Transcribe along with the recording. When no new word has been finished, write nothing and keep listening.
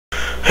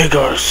Hey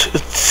guys,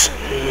 it's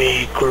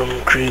me,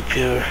 Grim Creep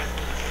here.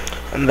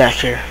 I'm back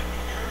here.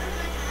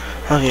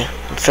 Okay,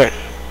 let's start.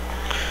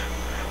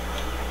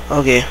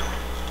 Okay.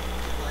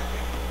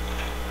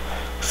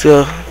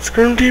 So, it's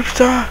Grim Creep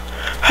time.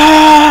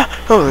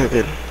 Ah! Oh my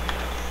god.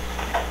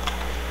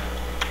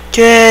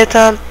 Get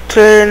on,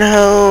 turn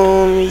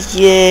home,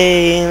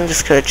 yay!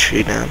 Just cut a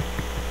tree down.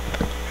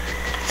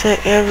 So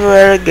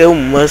everywhere I go,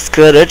 must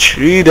cut a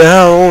tree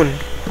down.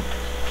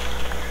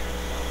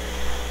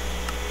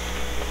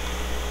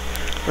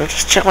 Let's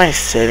just check my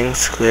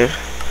settings quick.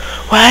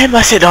 Why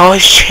must it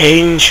always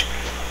change?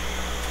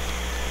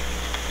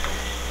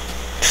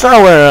 It's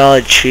not where all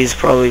the trees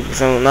probably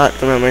because I'm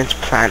not remembering to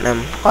plant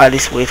them. Or at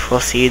least wait for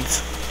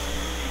seeds.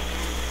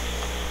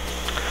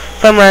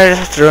 If I'm right, I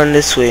have to run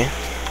this way.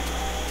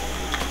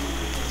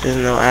 There's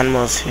no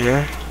animals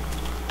here.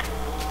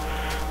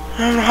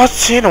 I'm not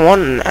seeing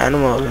one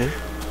animal,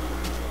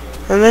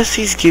 unless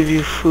these give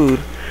you food.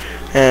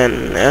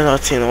 And I'm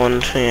not seeing one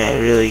thing I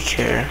really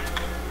care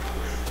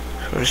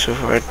for so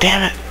far.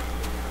 Damn it!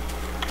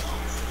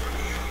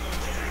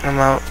 I'm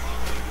out.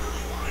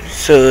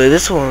 So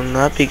this will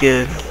not be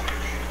good.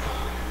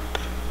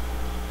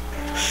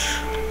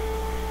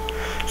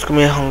 It's gonna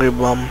be a hungry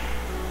bomb.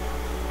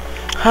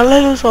 How did I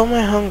lose all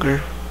my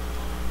hunger?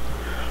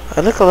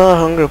 I took a lot of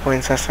hunger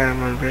points last time I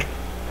remembered.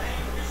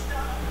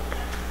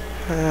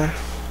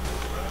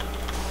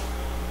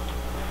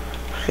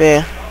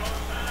 Okay.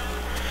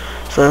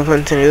 So I'll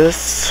continue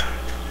this.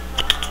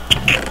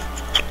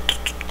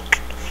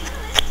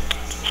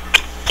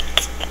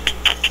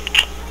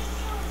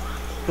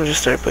 I'll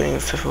just start putting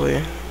stuff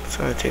away.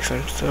 So I take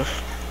some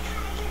stuff.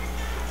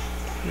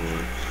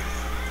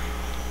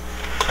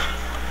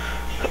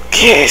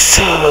 Okay,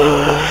 so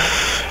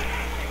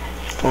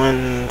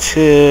 1,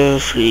 2,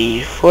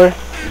 3, 4.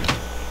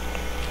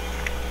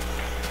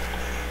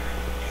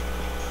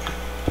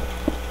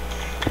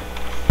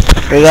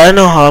 I gotta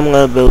know how I'm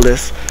gonna build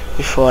this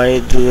before I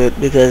do it,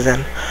 because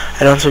then I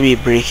don't want to be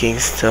breaking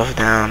stuff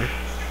down.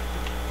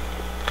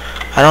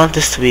 I don't want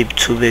this to be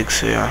too big,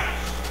 so yeah.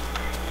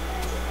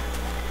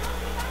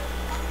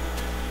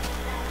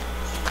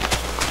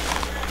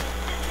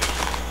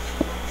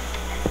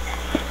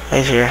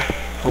 Right here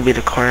will be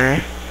the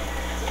corner.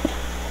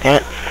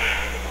 Damn it.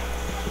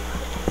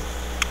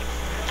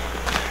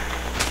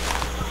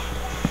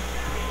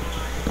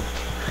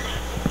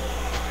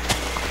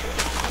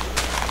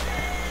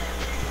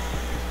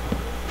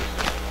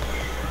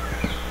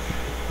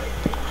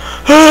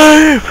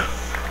 Help!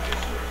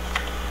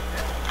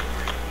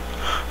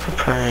 I'm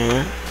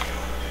praying.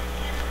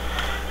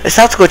 It's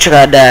time to go check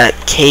out that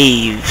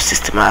cave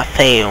system I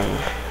found.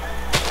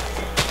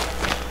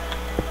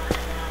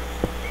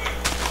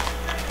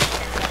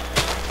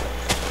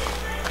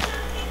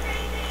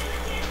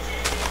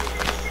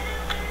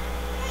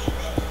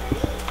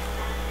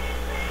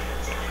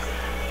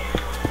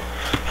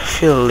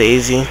 I feel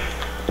lazy.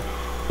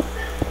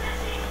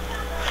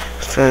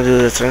 Just gonna do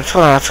this. I'm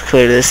trying not to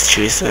clear this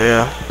tree, so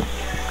yeah.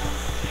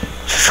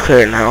 Just clear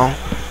it now.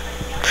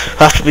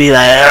 I'll have to be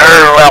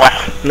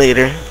like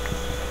later.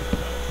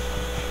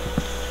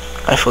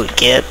 I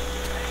forget.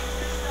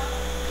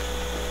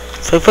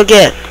 So I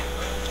forget.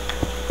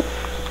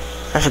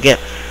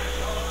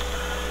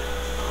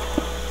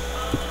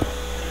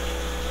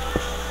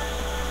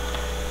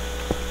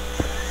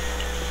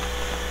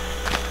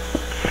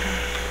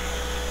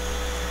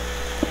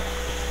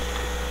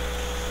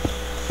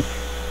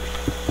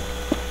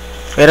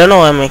 I don't know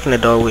why I'm making a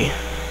doorway.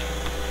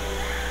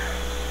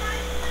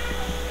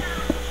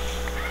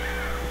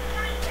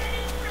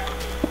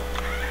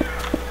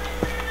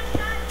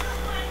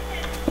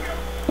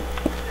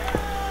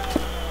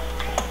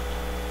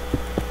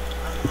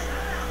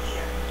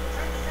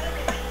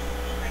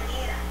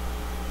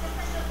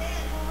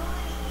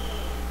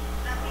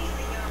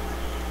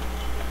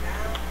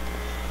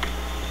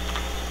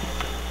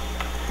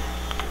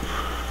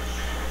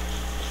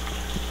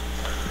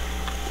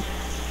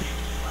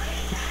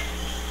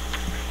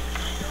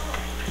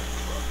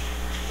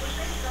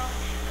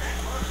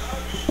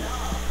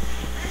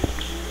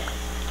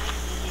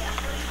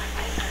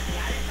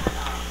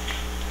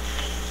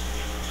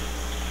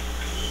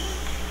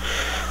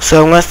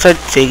 So I'm gonna start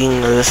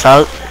taking this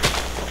out.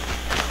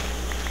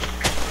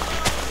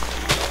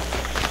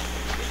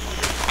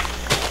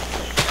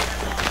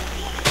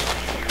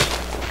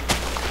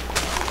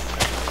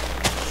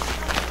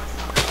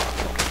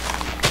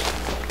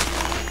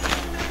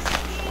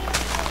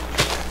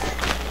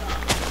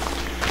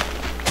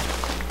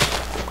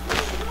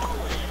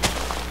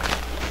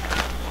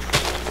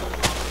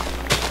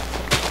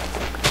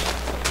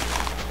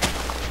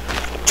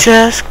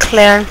 Just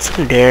clearing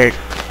some dirt.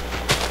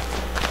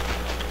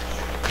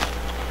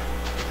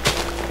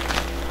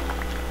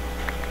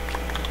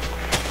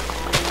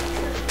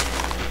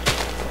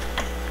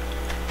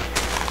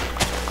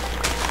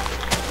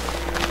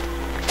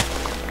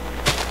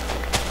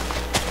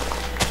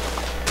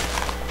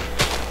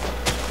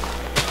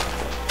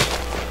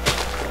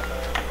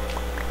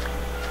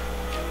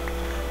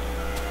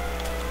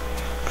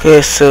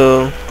 Okay,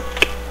 so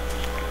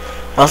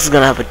Also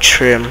gonna have a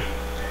trim.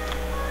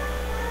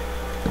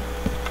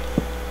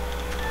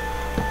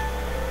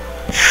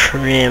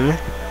 Trim.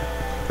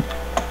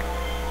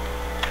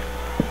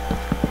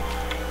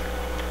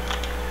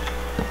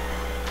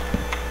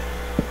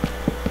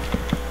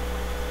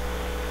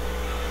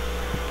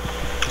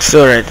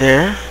 So right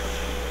there.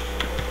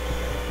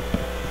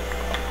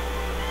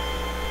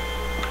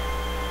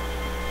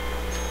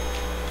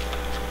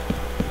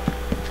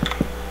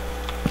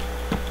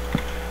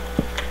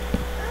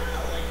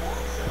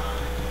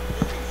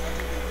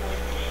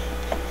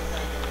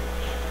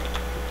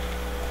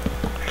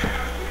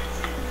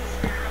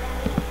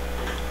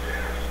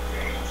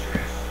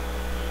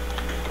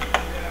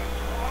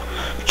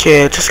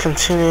 Okay, just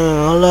continuing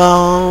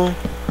along.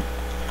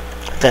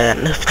 Got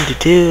nothing to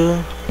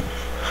do.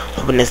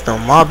 Hoping there's no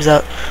mobs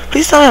out.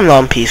 Please tell me I'm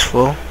not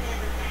peaceful.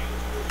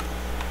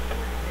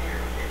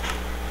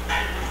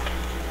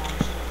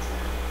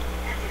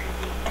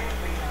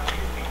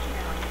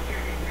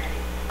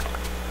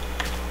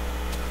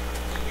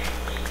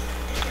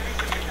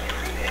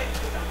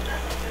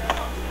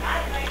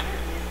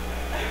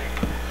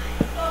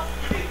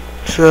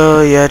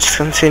 So yeah, just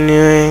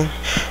continuing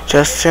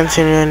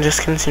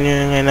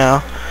right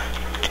now.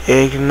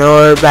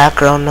 Ignore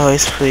background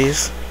noise,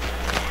 please.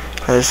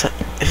 'Cause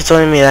if it's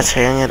only me that's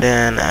hearing it,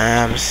 then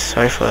I'm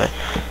sorry for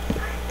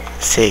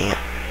saying it.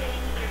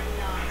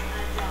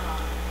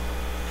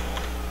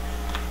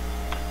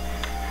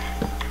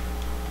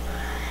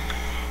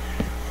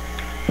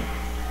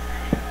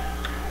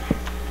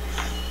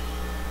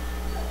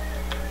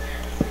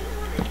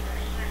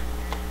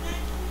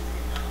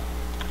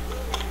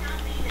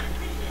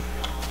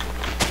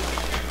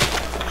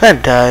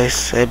 That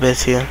dies, I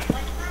bet you.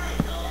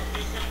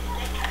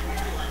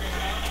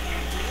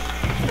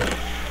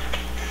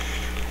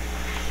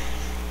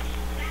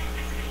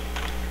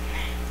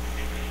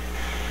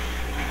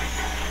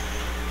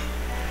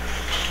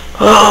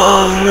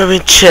 Oh, let me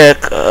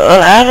check.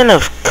 I have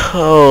enough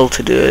coal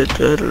to do it,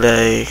 but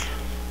like,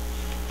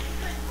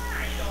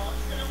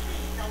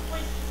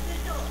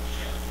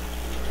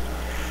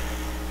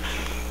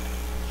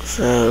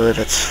 so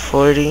that's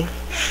 40.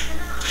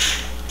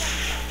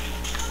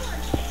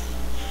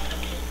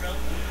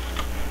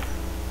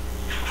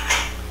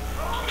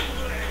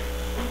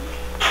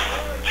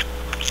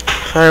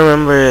 If I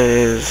remember,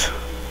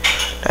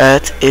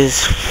 that is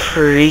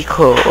free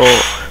coal.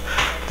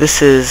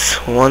 This is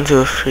 1,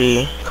 2,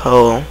 3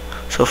 coal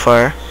so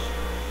far.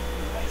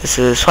 This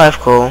is 5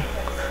 coal.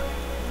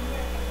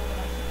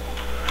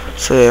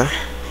 So yeah.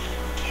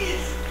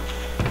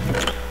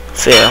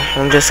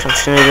 I'm just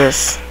continue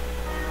this.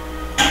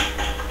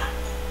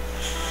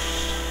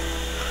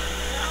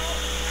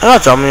 I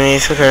got zombie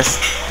maze, who cares?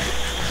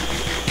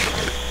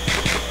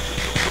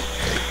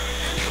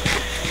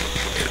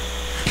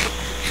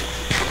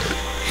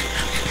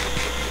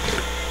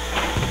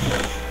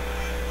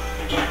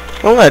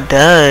 I'm gonna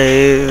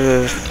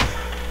die as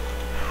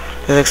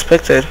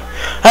expected.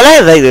 I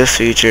like this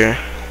feature.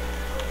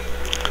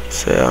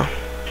 So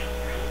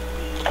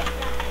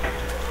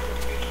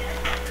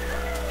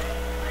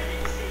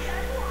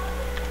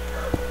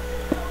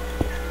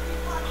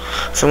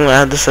I'm gonna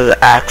add this as an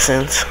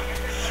accent.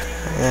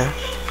 Yeah.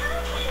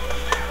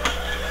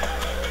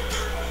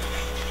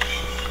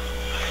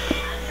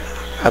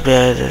 I'll be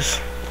out of this.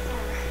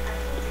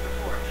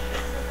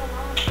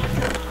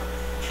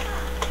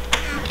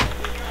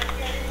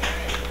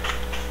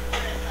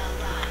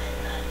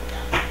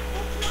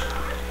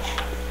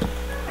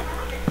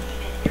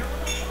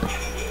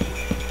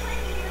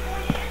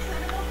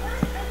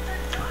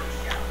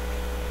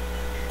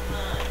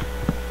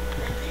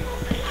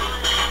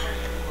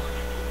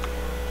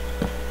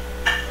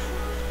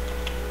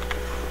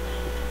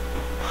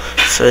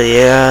 So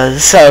yeah,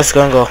 this is how it's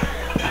gonna go.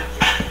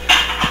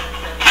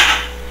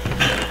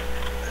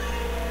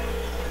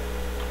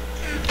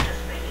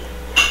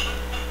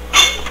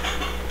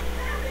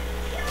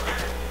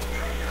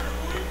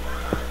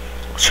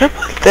 Should I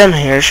put them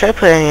here? Should I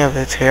put any of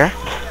it here?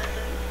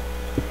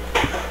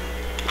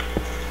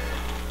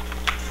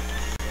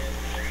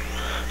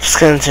 Just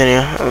continue.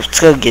 I'm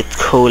just gonna get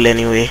coal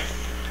anyway.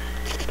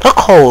 Not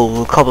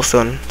coal,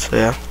 cobblestone. So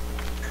yeah.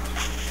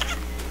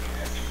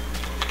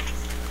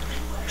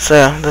 So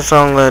yeah, that's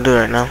all I'm gonna do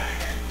right now.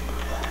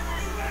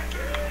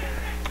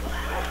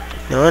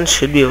 No one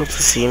should be able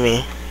to see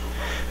me,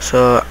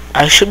 so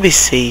I should be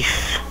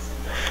safe.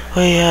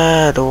 Oh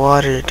yeah, the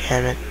water,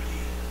 damn it.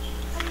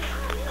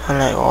 I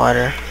like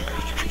water.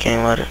 I keep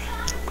forgetting water.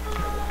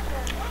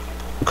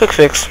 Quick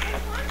fix.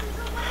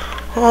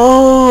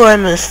 Oh, I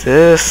missed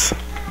this.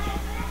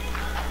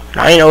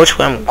 Now I know which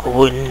way I'm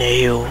going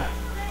now.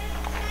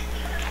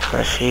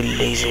 I feel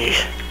lazy.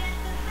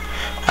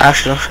 I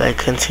actually don't feel like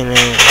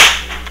continuing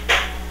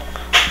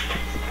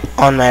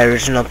on my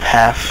original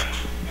path.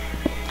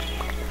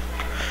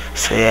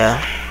 So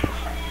yeah.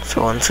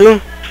 So 1,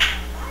 2.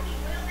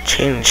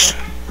 Changed.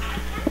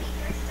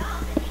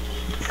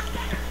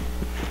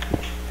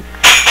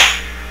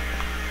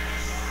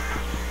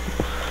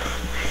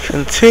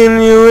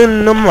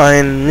 continuing the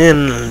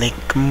mining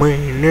like a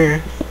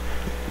miner.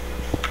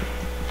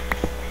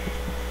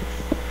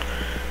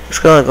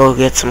 Just gonna go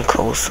get some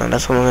coal, son.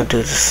 That's what I'm gonna do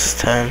this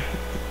time.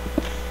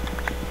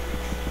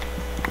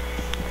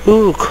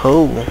 Ooh,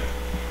 coal.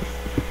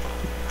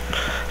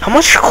 How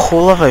much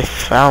coal have I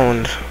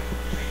found?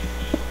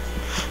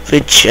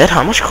 Legit,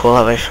 how much coal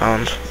have I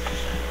found?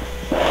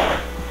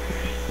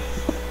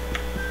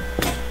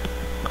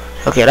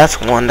 Okay, that's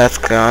one that's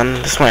gone.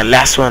 This is my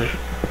last one.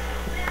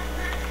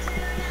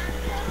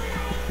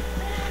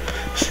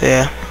 So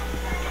yeah.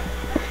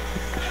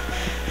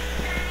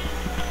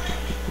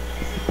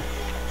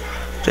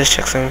 Just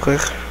check something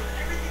quick.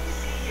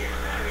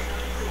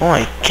 Oh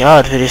my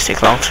god, videos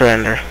take long to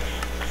render.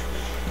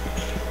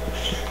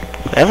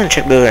 I haven't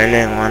checked the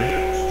rendering one.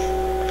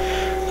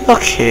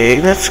 Okay,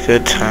 that's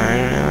good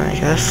time, I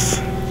guess.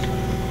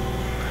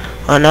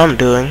 Oh, now I'm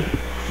doing.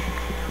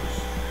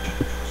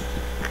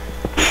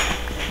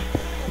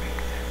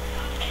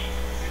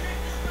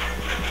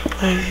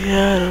 Oh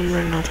yeah, I don't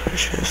remember no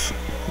torches.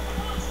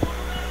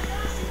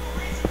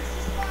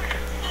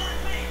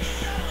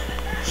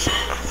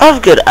 I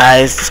have good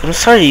eyes. I'm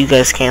sorry you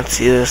guys can't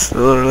see this,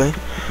 literally.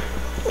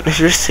 If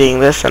you're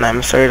seeing this, then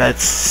I'm sorry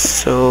that's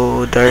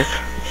so dark.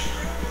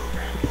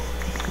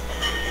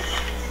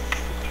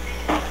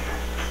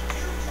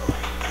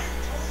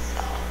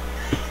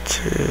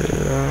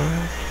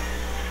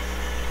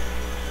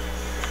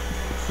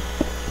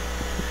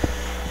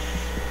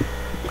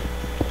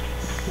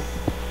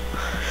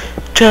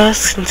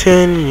 Just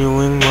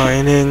continuing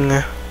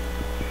mining.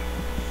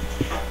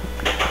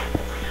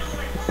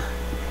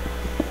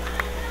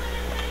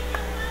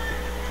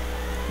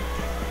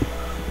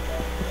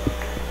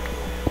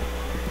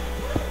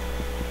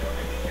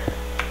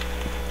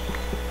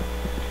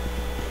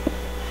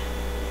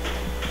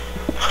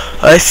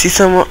 I see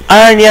some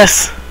iron,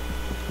 yes!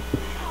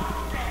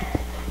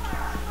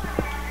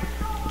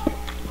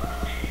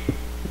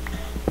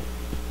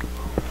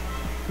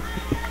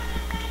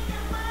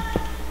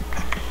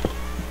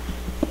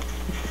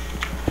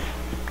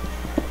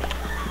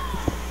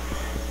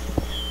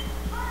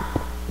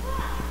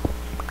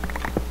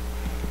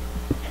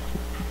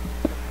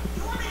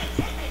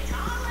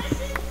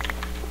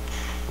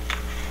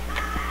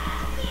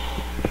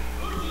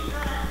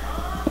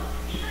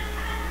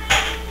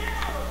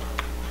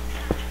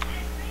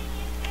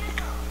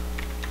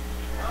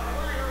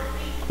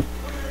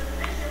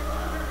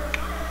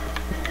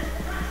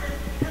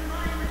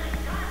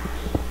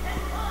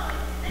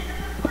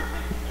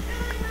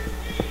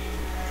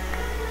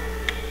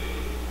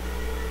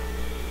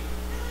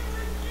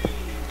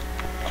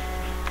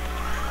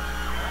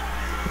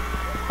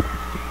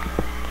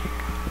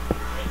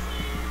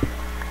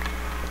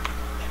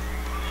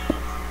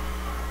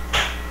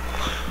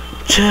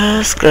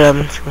 Just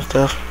grabbing some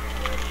stuff.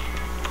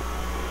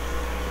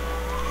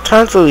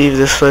 Time to leave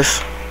this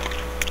place.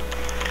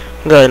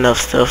 Got enough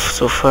stuff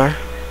so far.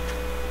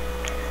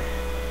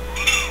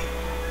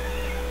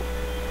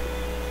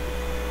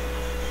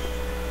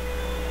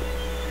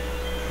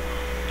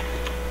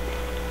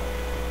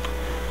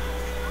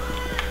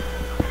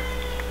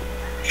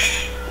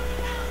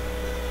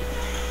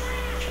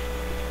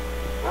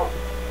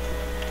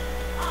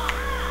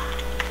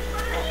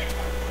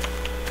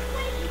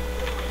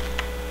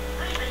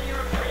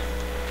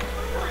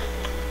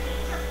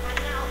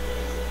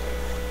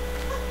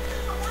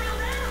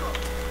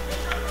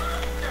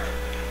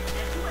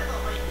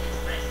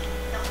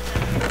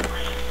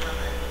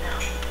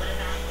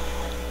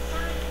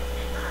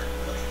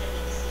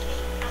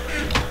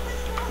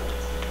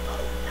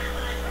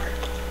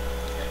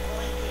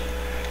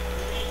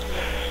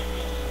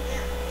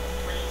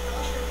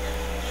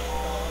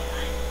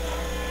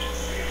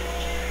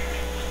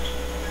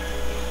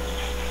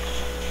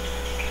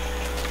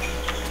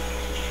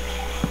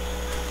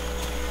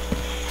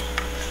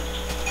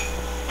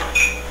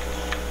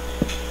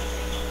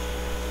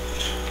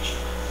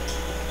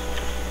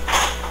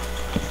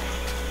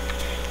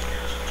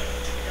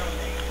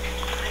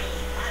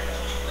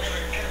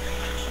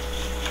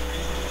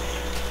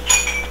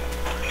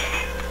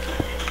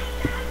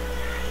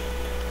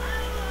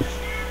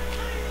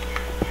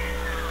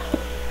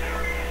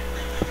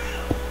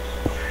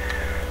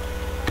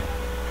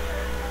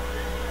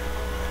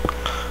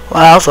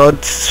 Wow, so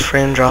it's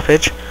frame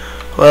droppage.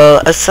 Well,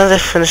 as soon as I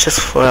finish this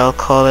floor, I'll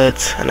call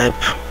it an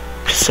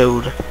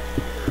episode,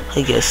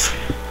 I guess.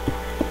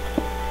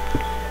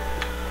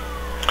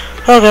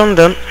 Okay, I'm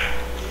done.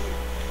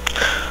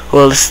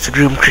 Well, this is the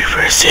Groom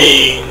Creeper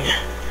saying,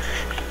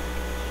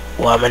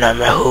 "Woman on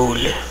my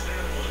hole.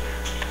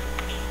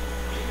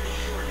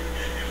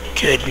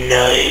 Good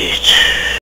night."